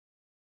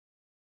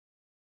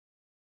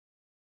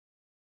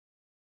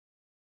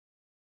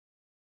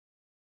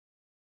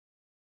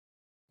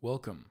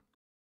Welcome.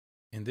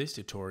 In this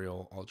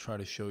tutorial, I'll try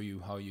to show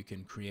you how you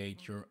can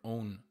create your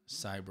own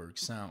Cyborg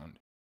sound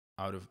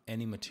out of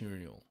any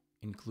material,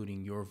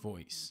 including your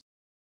voice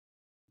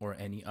or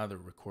any other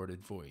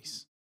recorded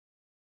voice.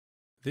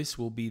 This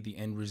will be the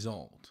end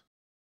result.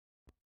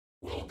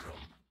 Welcome.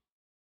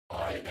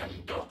 I am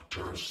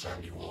Dr.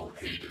 Samuel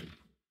Hayden.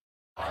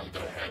 I'm the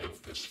head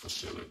of this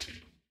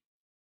facility.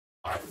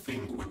 I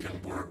think we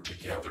can work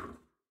together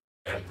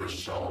and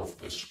resolve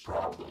this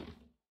problem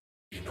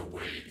in a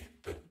way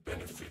that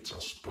benefits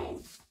us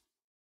both.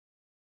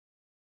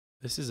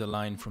 This is a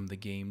line from the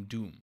game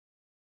Doom.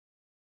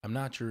 I'm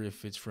not sure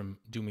if it's from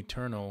Doom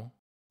Eternal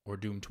or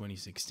Doom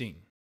 2016.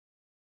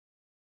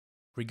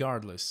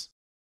 Regardless,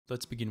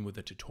 let's begin with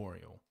the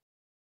tutorial.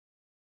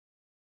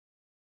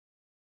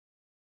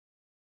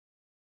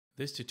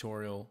 This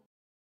tutorial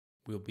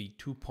will be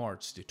two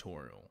parts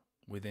tutorial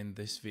within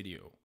this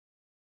video.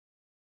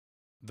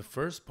 The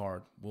first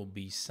part will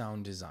be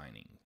sound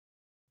designing,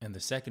 and the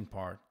second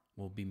part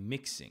will be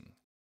mixing.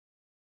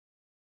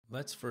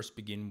 Let's first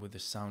begin with the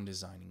sound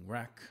designing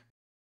rack,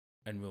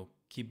 and we'll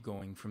keep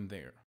going from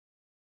there.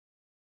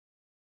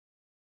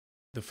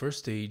 The first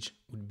stage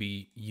would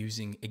be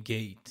using a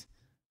gate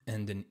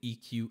and an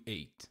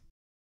EQ8.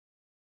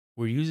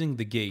 We're using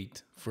the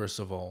gate, first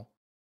of all,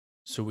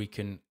 so we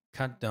can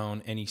cut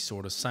down any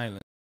sort of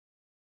silence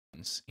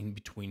in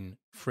between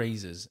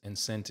phrases and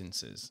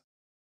sentences.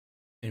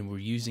 And we're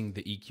using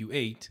the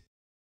EQ8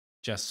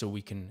 just so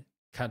we can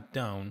cut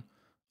down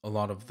a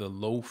lot of the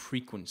low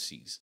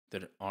frequencies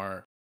that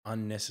are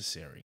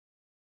unnecessary.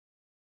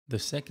 The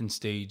second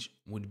stage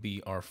would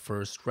be our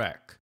first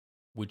rack,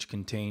 which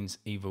contains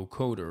a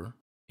vocoder.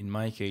 In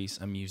my case,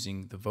 I'm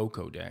using the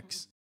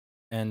vocodex,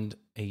 and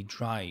a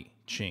dry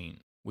chain,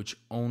 which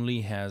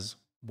only has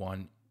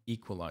one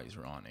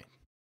equalizer on it.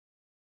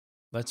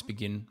 Let's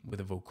begin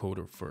with a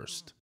vocoder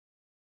first.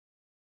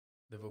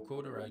 The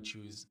vocoder I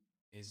choose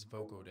is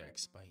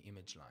Vocodex by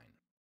ImageLine.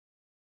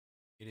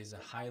 It is a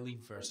highly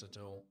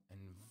versatile and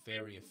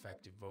very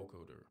effective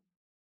vocoder.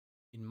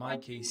 In my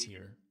case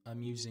here,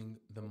 I'm using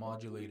the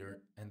modulator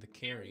and the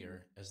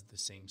carrier as the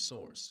same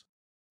source,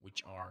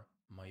 which are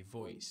my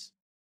voice.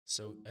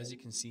 So as you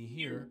can see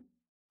here,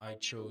 I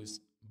chose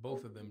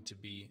both of them to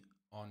be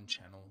on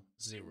channel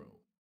 0.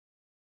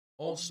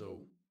 Also,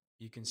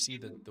 you can see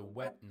that the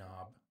wet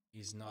knob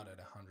is not at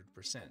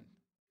 100%.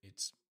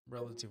 It's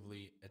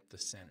relatively at the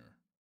center,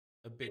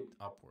 a bit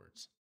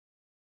upwards.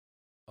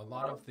 A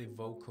lot of the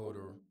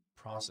vocoder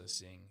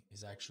processing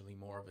is actually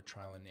more of a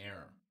trial and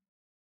error,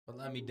 but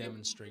let me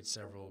demonstrate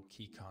several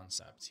key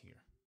concepts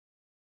here.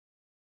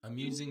 I'm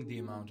using the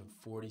amount of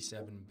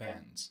 47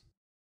 bands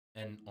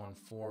and on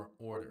 4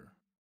 order.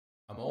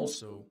 I'm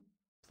also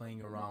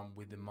playing around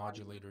with the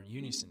modulator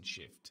unison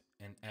shift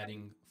and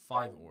adding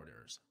 5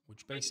 orders,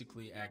 which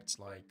basically acts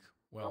like,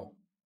 well,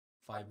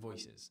 5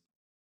 voices.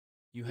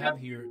 You have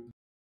here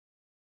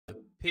the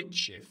pitch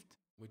shift,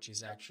 which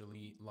is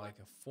actually like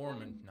a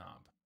formant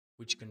knob,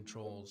 which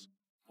controls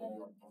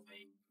more of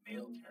a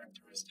male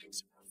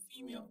characteristics or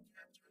female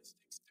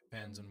characteristics,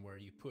 depends on where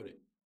you put it.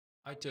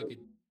 I took it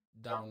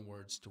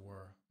downwards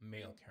toward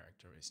male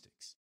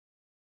characteristics.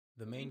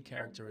 The main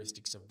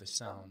characteristics of the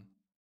sound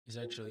is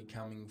actually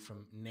coming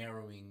from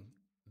narrowing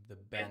the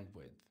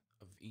bandwidth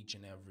of each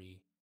and every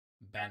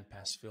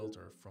bandpass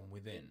filter from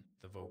within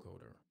the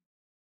vocoder.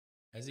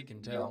 As you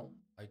can tell,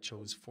 I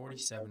chose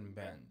 47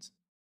 bands,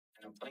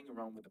 and I'm playing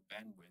around with the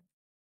bandwidth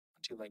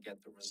until I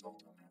get the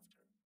result I'm after.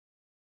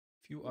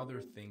 Few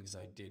other things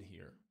I did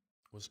here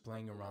was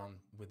playing around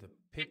with a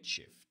pitch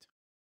shift,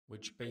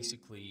 which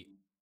basically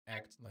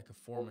acts like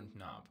a formant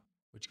knob,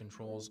 which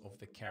controls of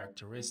the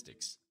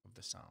characteristics of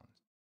the sound,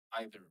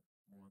 either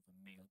more of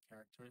a male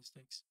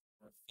characteristics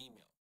or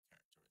female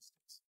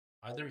characteristics.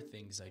 Other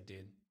things I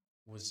did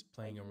was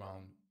playing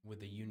around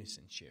with a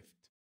unison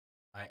shift.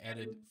 I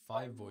added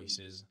 5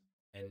 voices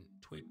and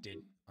tweaked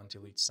it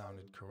until it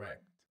sounded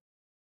correct.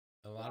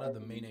 A lot of the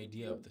main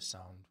idea of the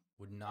sound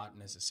would not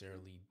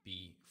necessarily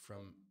be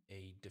from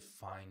a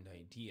defined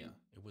idea.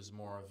 It was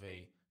more of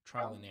a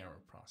trial and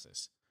error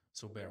process,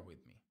 so bear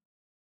with me.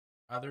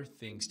 Other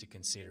things to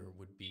consider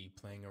would be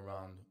playing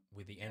around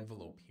with the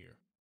envelope here,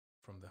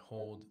 from the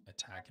hold,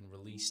 attack, and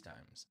release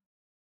times.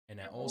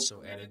 And I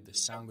also added the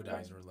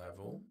soundgodizer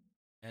level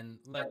and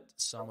let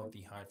some of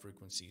the high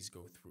frequencies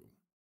go through.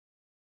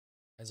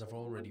 As I've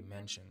already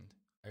mentioned,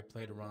 I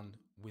played around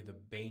with a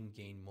Bain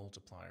gain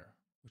multiplier,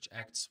 which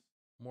acts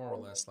more or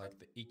less like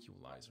the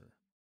equalizer.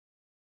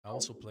 I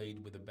also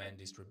played with a band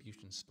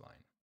distribution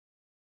spline.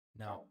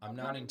 Now, I'm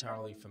not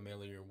entirely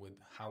familiar with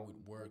how it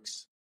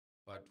works,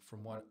 but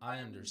from what I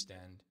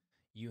understand,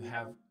 you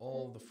have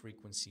all the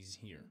frequencies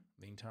here,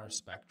 the entire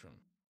spectrum.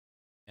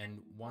 And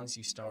once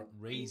you start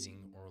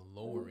raising or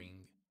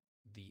lowering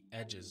the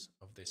edges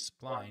of this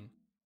spline,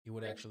 it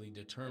would actually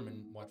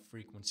determine what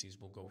frequencies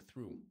will go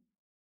through.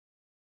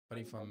 But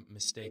if I'm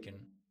mistaken,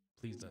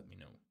 please let me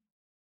know.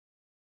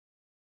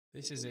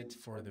 This is it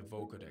for the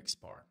vocodex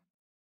part.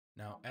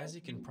 Now, as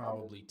you can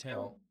probably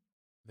tell,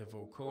 the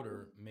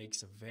vocoder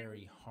makes a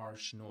very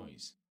harsh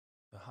noise,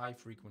 the high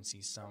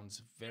frequency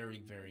sounds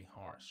very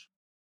harsh.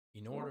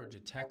 In order to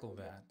tackle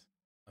that,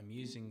 I'm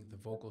using the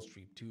Vocal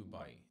Strip 2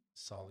 by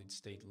Solid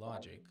State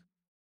Logic,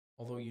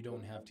 although you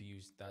don't have to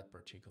use that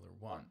particular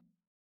one.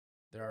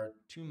 There are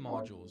two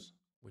modules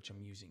which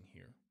I'm using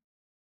here.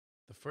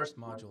 The first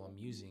module I'm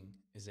using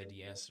is a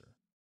de-esser,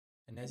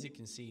 and as you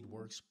can see, it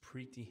works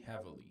pretty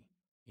heavily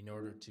in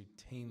order to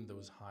tame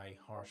those high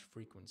harsh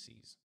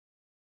frequencies.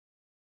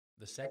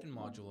 The second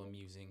module I'm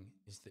using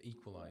is the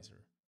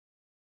equalizer,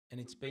 and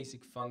its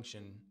basic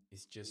function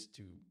is just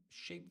to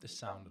shape the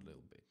sound a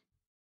little bit.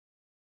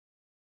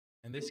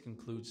 And this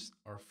concludes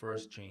our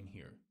first chain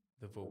here,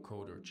 the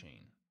vocoder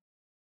chain.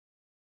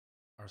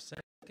 Our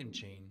second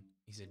chain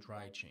is a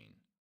dry chain,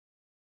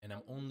 and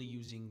I'm only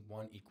using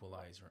one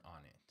equalizer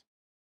on it.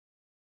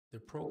 The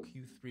Pro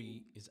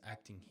Q3 is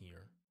acting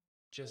here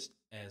just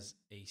as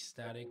a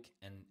static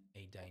and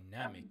a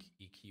dynamic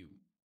EQ.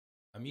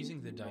 I'm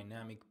using the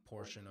dynamic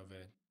portion of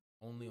it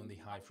only on the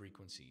high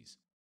frequencies,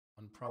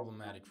 on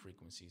problematic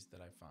frequencies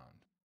that I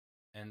found,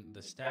 and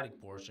the static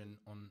portion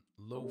on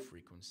low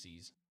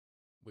frequencies,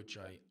 which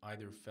I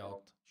either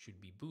felt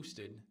should be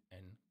boosted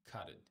and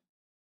cutted.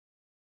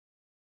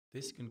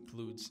 This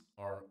concludes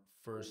our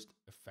first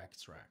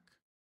effects rack.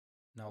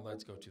 Now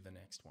let's go to the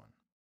next one.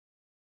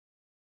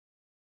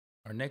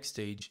 Our next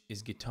stage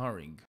is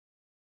guitaring.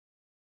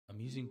 I'm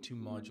using two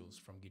modules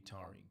from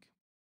guitaring.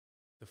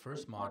 The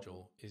first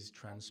module is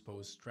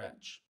Transpose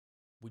Stretch,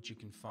 which you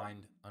can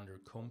find under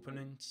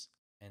Components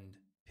and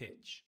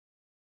Pitch.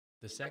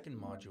 The second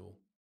module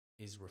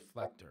is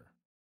Reflector,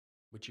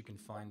 which you can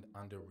find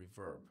under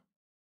Reverb.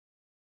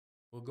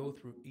 We'll go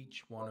through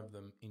each one of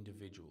them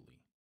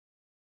individually.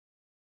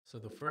 So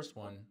the first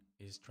one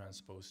is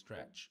Transpose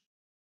Stretch,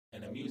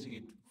 and I'm using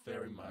it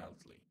very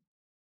mildly.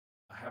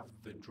 I have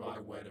the dry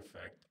wet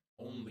effect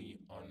only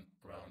on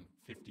around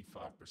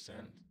 55%,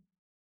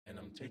 and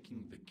I'm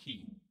taking the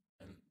key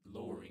and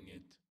lowering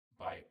it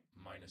by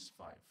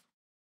 -5.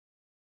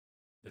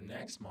 The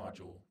next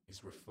module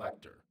is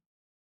Reflector.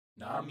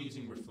 Now I'm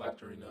using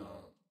Reflector in an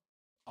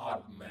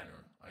odd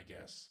manner, I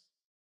guess.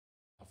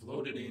 I've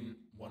loaded in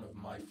one of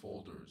my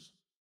folders,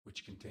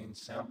 which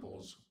contains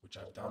samples which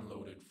I've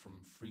downloaded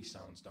from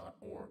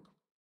freesounds.org.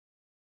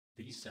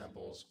 These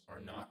samples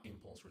are not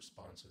impulse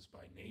responses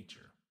by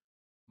nature,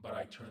 but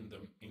I turned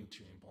them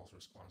into impulse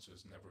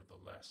responses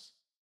nevertheless.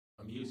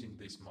 I'm using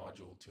this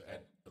module to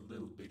add a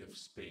little bit of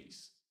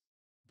space,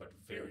 but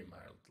very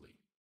mildly.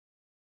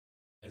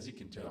 As you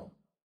can tell,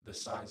 the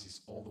size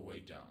is all the way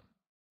down,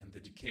 and the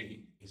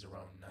decay is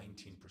around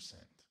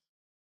 19%.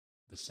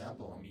 The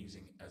sample I'm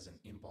using as an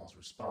impulse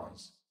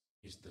response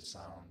is the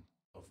sound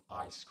of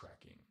ice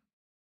cracking,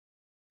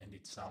 and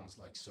it sounds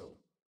like so.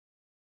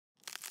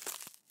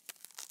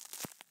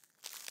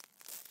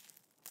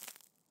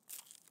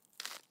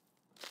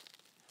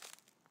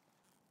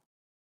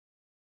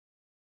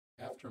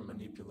 After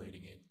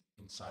manipulating it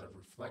inside of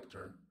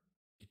Reflector,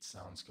 it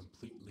sounds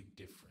completely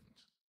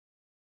different.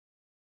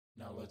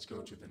 Now let's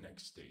go to the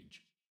next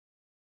stage.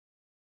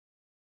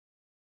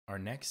 Our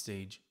next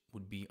stage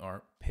would be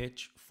our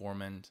Pitch,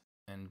 Formant,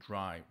 and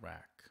Dry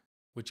rack,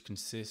 which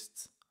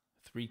consists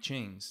 3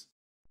 chains.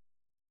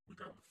 We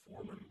got the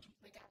formant,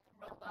 We got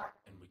the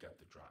robot. and we got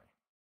the dry.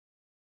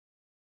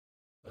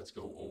 Let's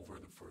go over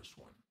the first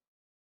one.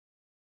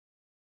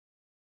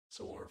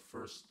 So our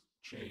first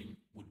chain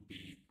would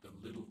be the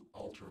Little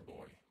Altar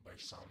Boy by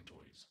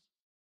Soundtoys.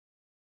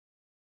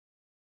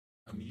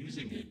 I'm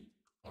using it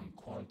on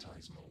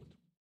quantize mode.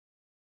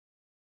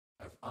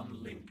 I've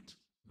unlinked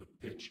the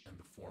pitch and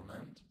the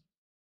formant,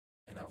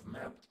 and I've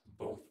mapped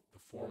both the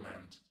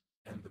formant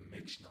and the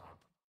mix knob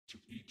to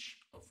each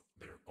of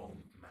their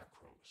own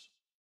macros.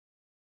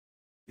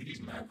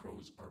 These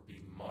macros are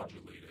being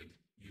modulated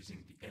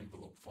using the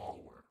envelope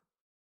follower.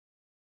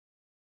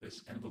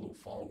 This envelope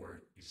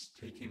follower is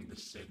taking the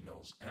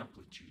signal's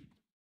amplitude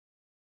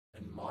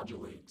and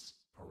modulates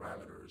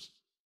parameters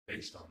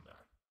based on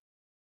that.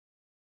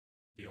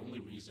 The only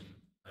reason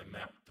I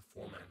mapped the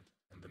formant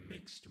and the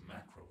mix to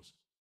macros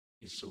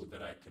is so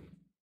that I can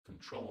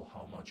control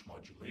how much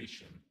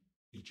modulation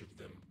each of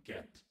them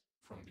get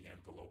from the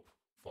envelope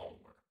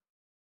follower.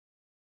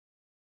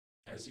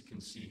 As you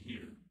can see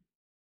here,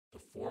 the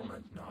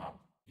formant knob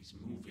is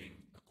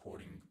moving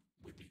according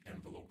with the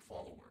envelope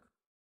follower.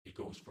 It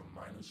goes from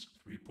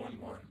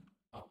 -3.1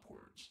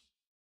 upwards.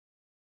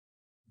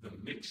 The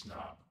mix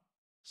knob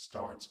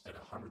starts at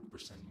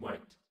 100%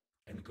 wet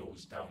and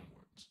goes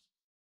downwards.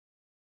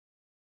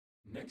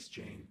 Next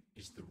chain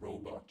is the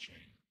robot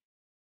chain.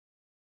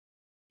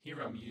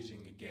 Here I'm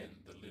using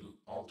again the Little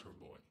Altar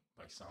Boy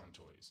by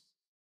Soundtoys.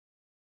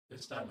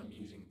 This time I'm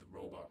using the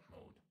robot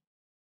mode,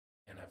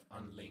 and I've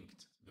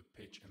unlinked the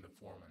pitch and the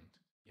formant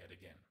yet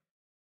again.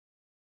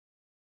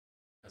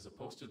 As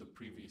opposed to the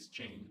previous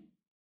chain,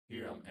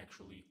 here I'm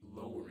actually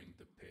lowering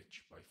the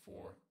pitch by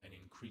 4 and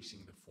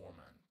increasing the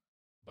formant,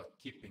 but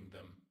keeping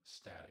them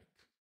static.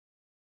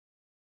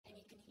 And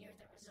you can hear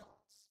the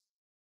results.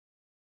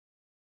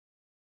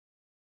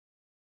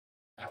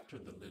 After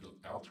the Little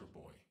Altar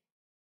Boy,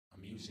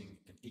 I'm using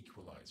an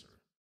equalizer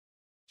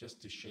just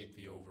to shape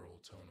the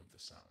overall tone of the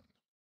sound.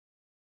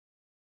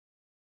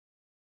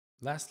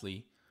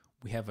 Lastly,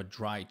 we have a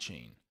dry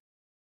chain.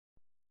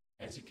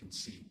 As you can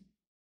see,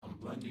 I'm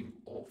blending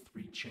all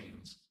three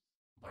chains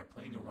by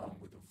playing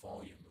around with the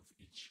volume of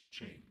each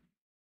chain.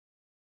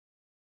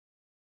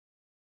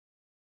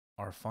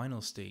 Our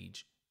final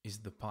stage is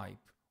the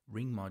pipe,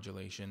 ring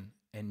modulation,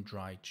 and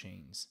dry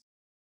chains.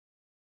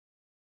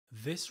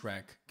 This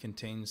rack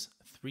contains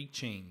 3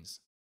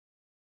 chains.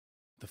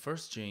 The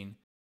first chain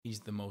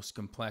is the most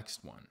complex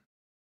one,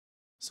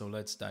 so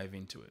let's dive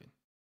into it.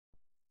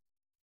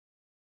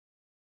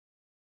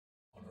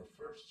 On our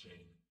first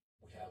chain,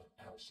 we have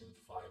absent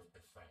 5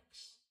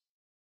 effects.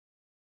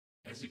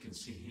 As you can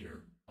see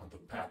here on the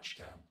patch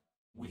tab,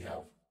 we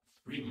have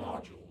 3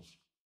 modules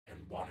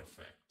and 1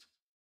 effect.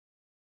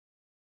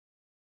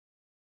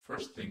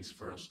 First things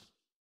first,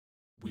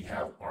 we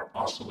have our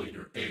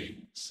oscillator A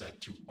set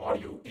to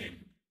audio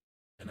in,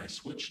 and I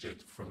switched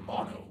it from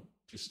mono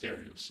to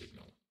stereo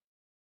signal.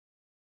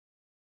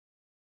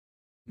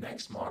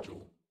 Next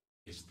module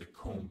is the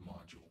comb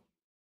module.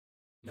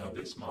 Now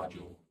this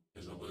module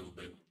is a little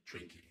bit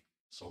tricky,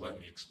 so let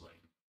me explain.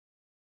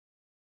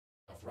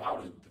 I've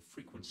routed the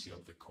frequency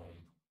of the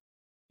comb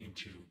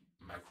into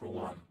macro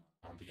 1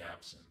 on the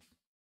absinthe.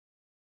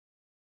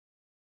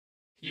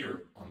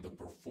 Here on the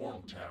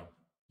Perform tab,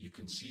 you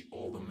can see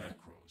all the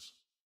macros.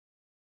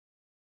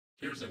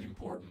 Here's an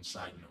important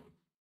side note.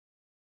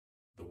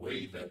 The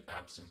way that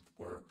absinthe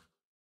work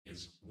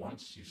is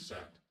once you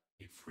set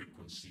a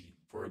frequency,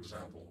 for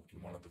example,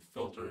 in one of the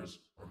filters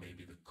or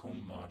maybe the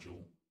comb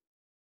module,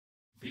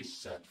 this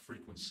set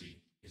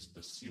frequency is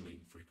the ceiling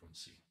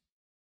frequency,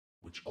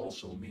 which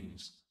also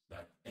means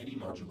that any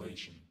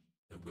modulation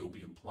that will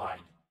be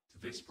applied to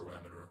this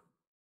parameter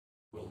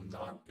will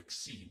not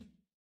exceed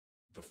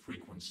the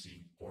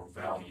frequency or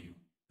value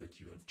that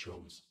you have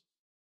chose.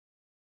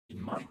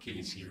 In my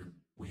case here,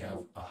 we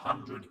have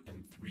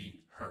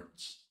 103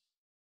 Hertz.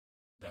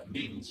 That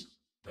means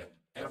that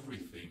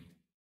everything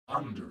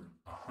under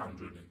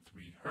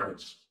 103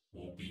 Hertz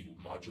will be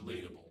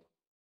modulatable.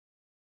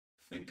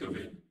 Think of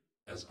it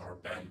as our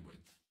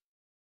bandwidth.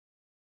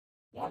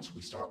 Once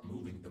we start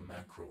moving the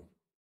macro,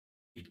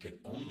 it can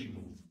only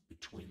move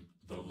between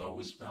the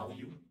lowest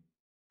value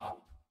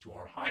up to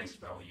our highest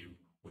value,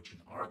 which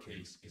in our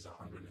case is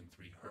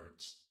 103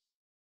 Hertz.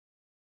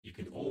 You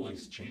can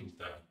always change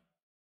that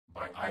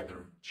by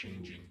either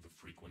changing the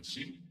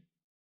frequency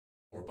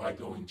or by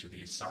going to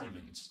the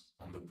assignments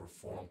on the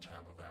Perform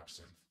tab of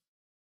Absinthe.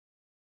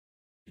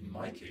 In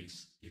my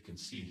case, you can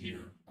see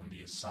here on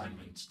the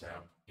Assignments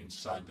tab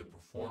inside the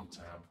Perform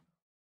tab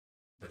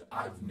that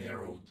I've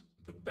narrowed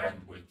the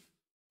bandwidth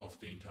of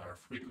the entire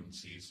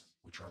frequencies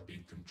which are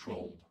being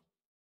controlled.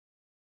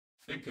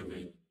 Think of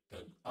it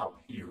that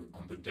up here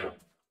on the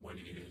depth, when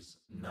it is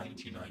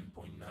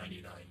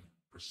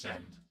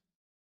 99.99%,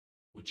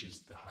 which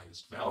is the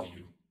highest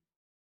value,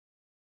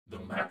 the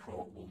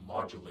macro will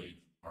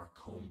modulate our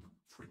comb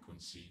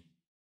frequency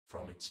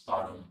from its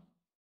bottom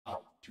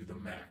up to the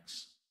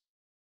max.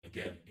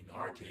 Again, in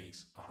our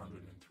case,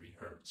 103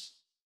 Hertz.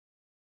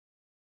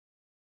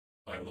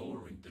 By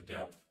lowering the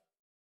depth,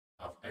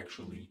 I've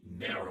actually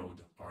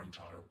narrowed our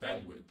entire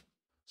bandwidth.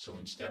 So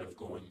instead of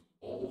going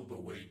all the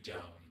way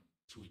down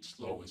to its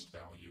lowest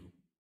value,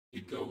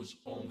 it goes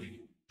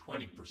only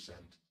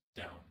 20%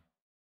 down.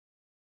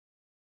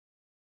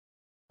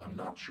 I'm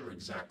not sure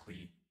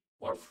exactly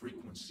what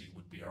frequency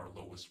would be our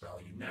lowest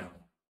value now,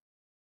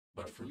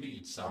 but for me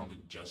it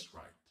sounded just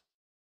right.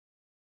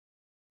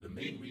 The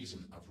main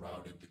reason I've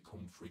routed the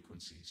comb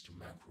frequencies to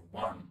macro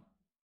 1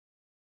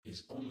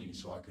 is only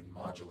so I can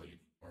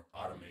modulate or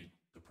automate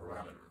the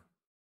parameter.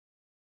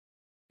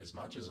 As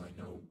much as I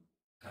know,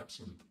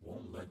 Absinthe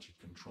won't let you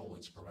control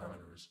its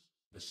parameters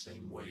the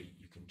same way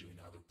you can do in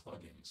other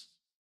plugins.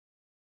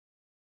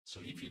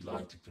 So if you'd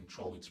like to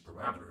control its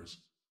parameters,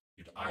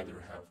 you'd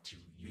either have to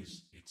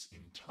use its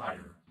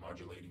entire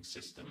modulating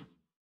system,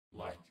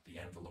 like the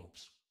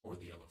envelopes or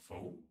the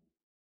LFO,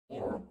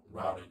 or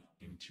route it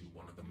into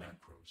one of the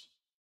macros.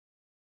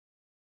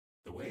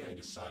 The way I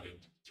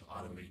decided to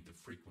automate the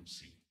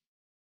frequency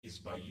is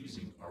by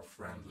using our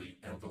friendly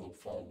envelope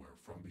follower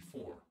from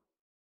before,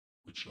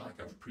 which, like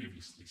I've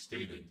previously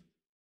stated,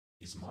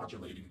 is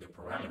modulating the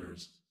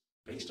parameters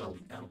based on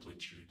the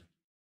amplitude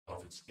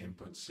of its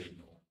input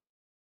signal.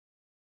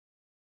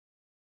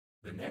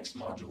 The next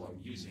module I'm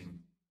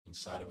using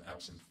inside of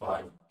Absinthe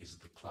 5 is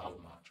the cloud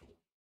module,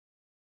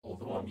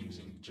 although I'm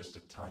using just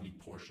a tiny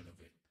portion of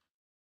it,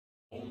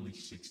 only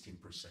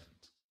 16%.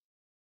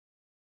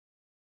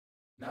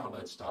 Now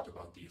let's talk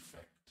about the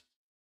effect.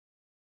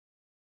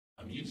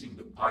 I'm using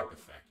the pipe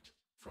effect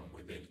from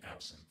within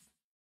Absinthe.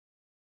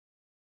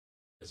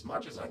 As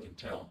much as I can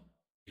tell,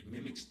 it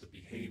mimics the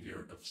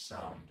behavior of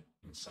sound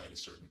inside a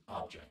certain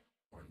object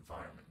or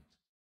environment.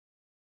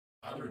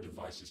 Other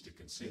devices to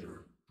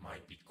consider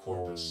might be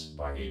Corpus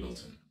by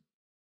Ableton.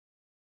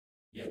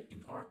 Yet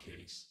in our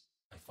case,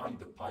 I find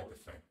the pipe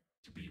effect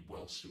to be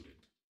well suited.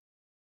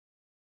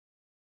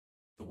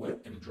 The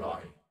wet and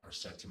dry are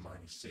set to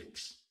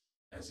 -6,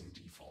 as in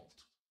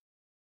default.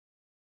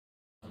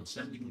 I'm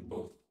sending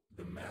both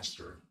the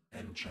master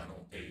and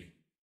channel A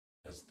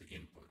as the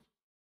input.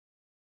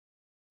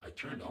 I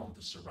turned on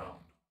the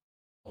surround,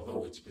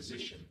 although its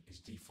position is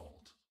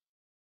default.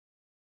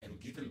 And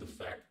given the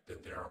fact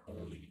that there are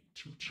only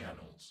 2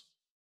 channels,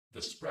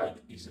 the spread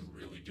isn't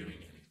really doing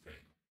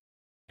anything,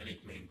 and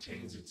it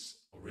maintains its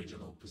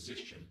original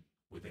position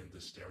within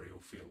the stereo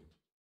field.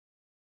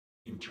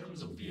 In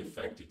terms of the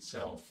effect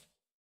itself,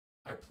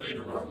 I played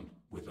around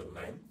with the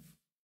length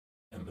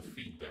and the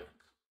feedback.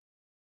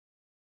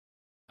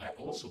 I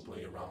also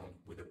play around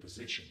with the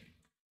positioning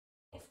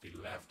of the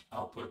left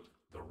output,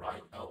 the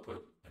right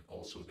output, and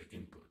also the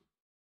input.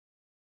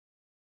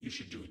 You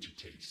should do it to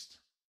taste.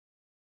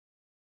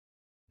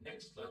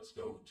 Next, let's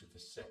go to the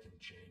second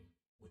chain,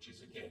 which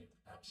is again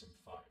absent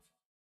 5.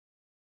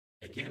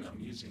 Again,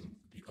 I'm using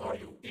the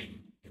audio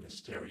in a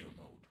stereo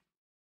mode.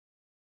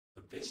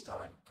 But this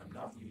time, I'm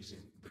not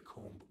using the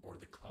comb or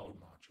the cloud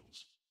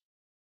modules,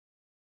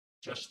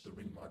 just the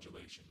ring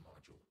modulation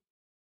module.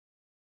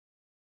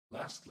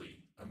 Lastly,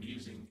 I'm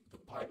using the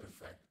pipe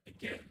effect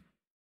again,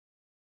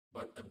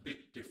 but a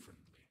bit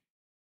differently.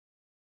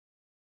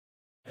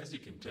 As you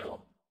can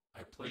tell,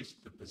 I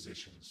placed the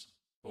positions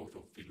both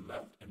of the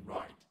left and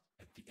right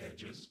at the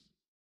edges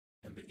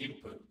and the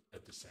input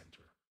at the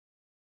center.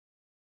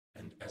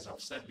 And as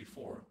I've said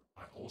before,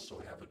 I also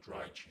have a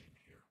dry chain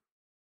here.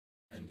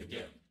 And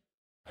again,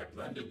 I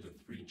blended the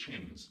 3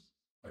 chains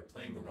by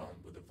playing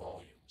around with the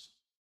volumes.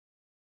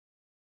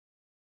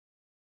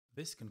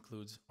 This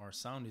concludes our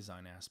sound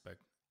design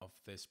aspect of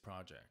this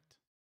project.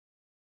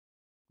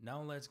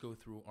 Now let's go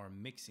through our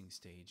mixing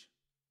stage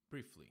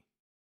briefly.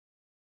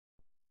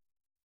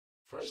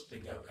 First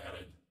thing I've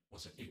added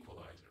was an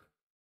equalizer.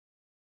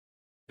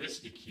 This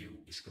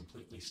EQ is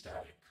completely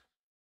static.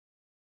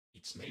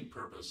 Its main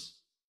purpose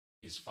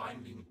is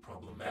finding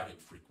problematic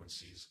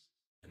frequencies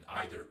and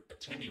either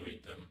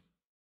attenuate them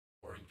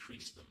or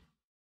increase them.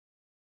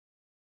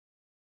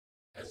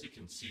 As you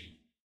can see,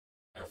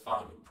 I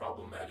found a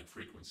problematic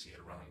frequency at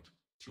around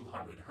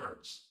 200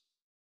 Hertz,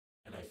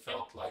 and I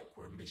felt like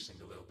we're missing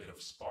a little bit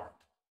of spark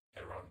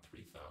at around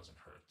 3000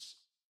 Hertz.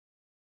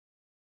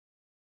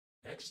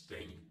 Next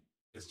thing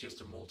is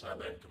just a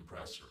multi-band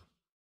compressor,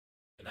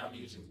 and I'm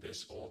using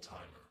this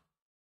all-timer.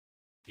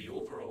 The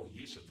overall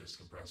use of this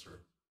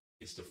compressor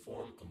is to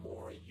form a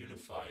more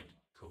unified,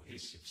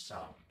 cohesive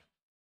sound.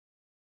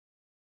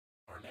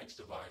 Our next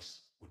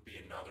device would be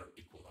another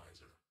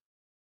equalizer.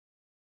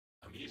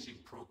 I'm using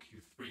Pro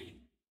Q3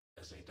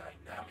 as a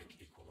dynamic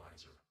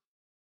equalizer,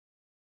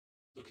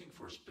 looking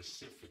for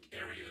specific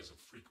areas of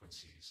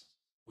frequencies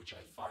which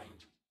I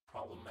find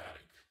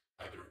problematic,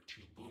 either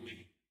too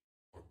boomy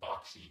or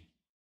boxy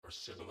or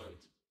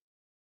sibilant.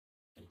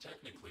 And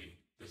technically,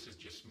 this is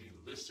just me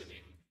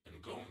listening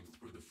and going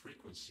through the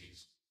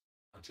frequencies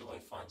until I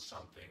find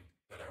something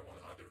that I want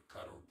to either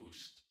cut or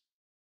boost.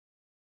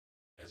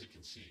 As you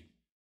can see,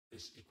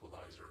 this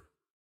equalizer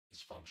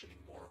is functioning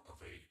more of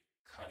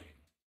a cutting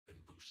than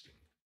boosting.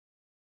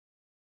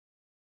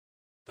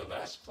 The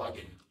last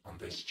plugin on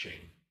this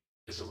chain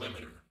is a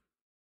limiter,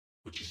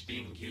 which is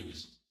being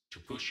used to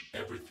push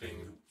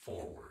everything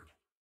forward.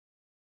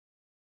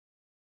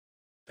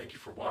 Thank you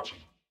for watching,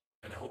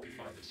 and I hope you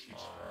find this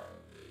useful.